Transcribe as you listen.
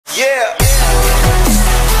Yeah.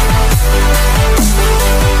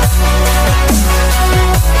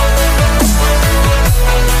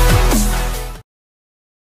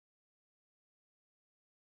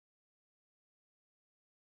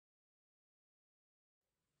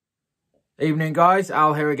 Evening guys,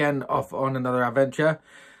 Al here again, off on another adventure.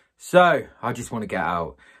 So I just want to get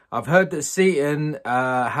out. I've heard that Seaton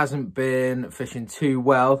hasn't been fishing too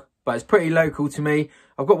well, but it's pretty local to me.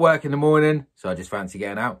 I've got work in the morning, so I just fancy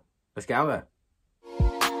getting out. Let's get out there.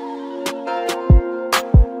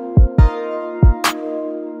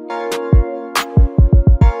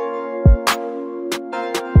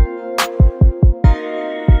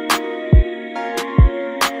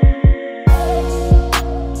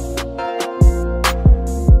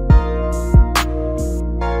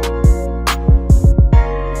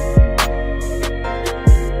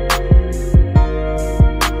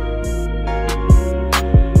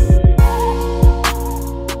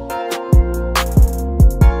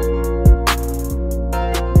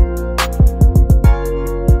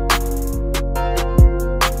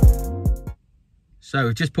 So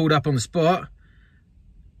we've just pulled up on the spot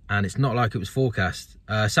and it's not like it was forecast.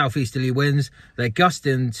 Southeasterly winds, they're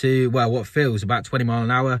gusting to, well, what feels about 20 miles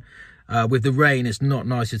an hour. With the rain, it's not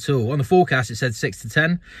nice at all. On the forecast, it said 6 to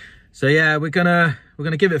 10. So yeah, we're gonna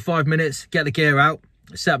give it 5 minutes, get the gear out,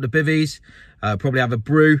 set up the bivvies, probably have a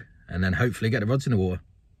brew, and then hopefully get the rods in the water.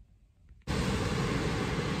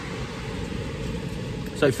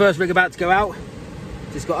 So first rig about to go out.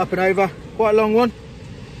 Just got up and over, quite a long one.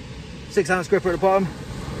 6-ounce gripper at the bottom,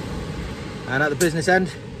 and at the business end,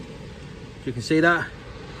 if you can see that,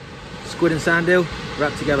 squid and sand eel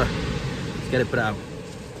wrapped together. Let's get it put out.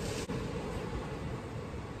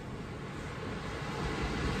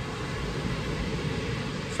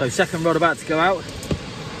 So second rod about to go out.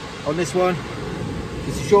 On this one,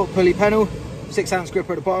 it's a short pulley pennel, 6-ounce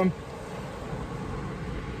gripper at the bottom.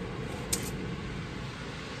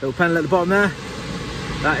 Little pennel at the bottom there.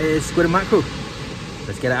 That is squid and mackerel.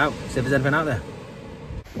 Let's get it out, see if there's anything out there.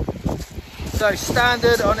 So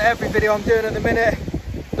standard on every video I'm doing at the minute,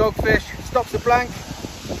 dogfish, stops the blank,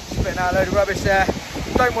 spitting out a load of rubbish there.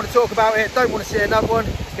 Don't want to talk about it, don't want to see another one,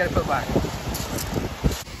 let's get it put back.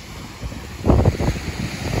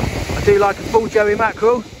 I do like a full joey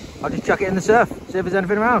mackerel, I'll just chuck it in the surf, see if there's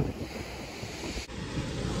anything around.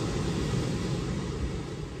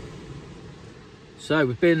 So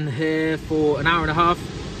we've been here for an hour and a half.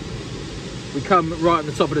 We come right on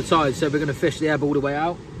the top of the tide, so we're going to fish the ebb all the way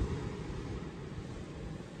out.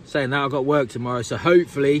 Saying that, I've got work tomorrow, so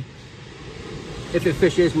hopefully, if it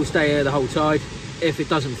fishes, we'll stay here the whole tide. If it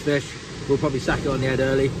doesn't fish, we'll probably sack it on the head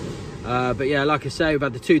early. But yeah, like I say, we've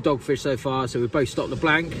had the 2 dogfish so far, so we've both stopped the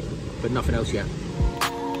blank, but nothing else yet.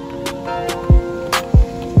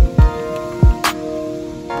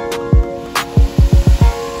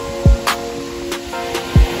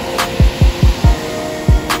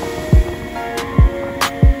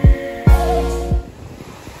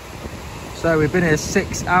 So we've been here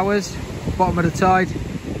 6 hours, bottom of the tide,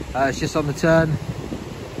 it's just on the turn.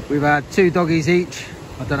 We've had 2 doggies each.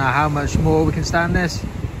 I don't know how much more we can stand this.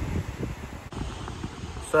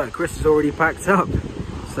 So Chris is already packed up,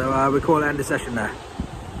 so we're calling it end of session there.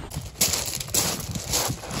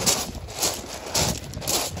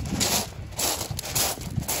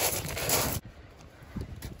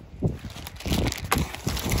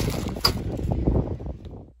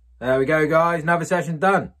 There we go guys, another session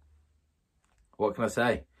done. What can I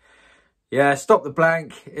say? Yeah, stop the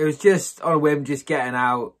blank. It was just on a whim, just getting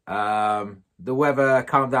out. The weather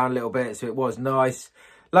calmed down a little bit, so it was nice.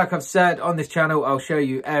 Like I've said on this channel, I'll show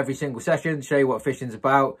you every single session, show you what fishing's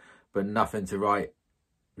about, but nothing to write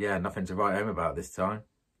home about this time.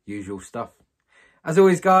 Usual stuff. As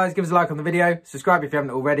always, guys, give us a like on the video, subscribe if you haven't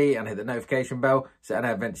already, and hit the notification bell so any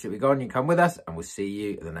adventures that we go on, you can come with us, and we'll see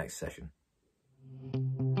you in the next session.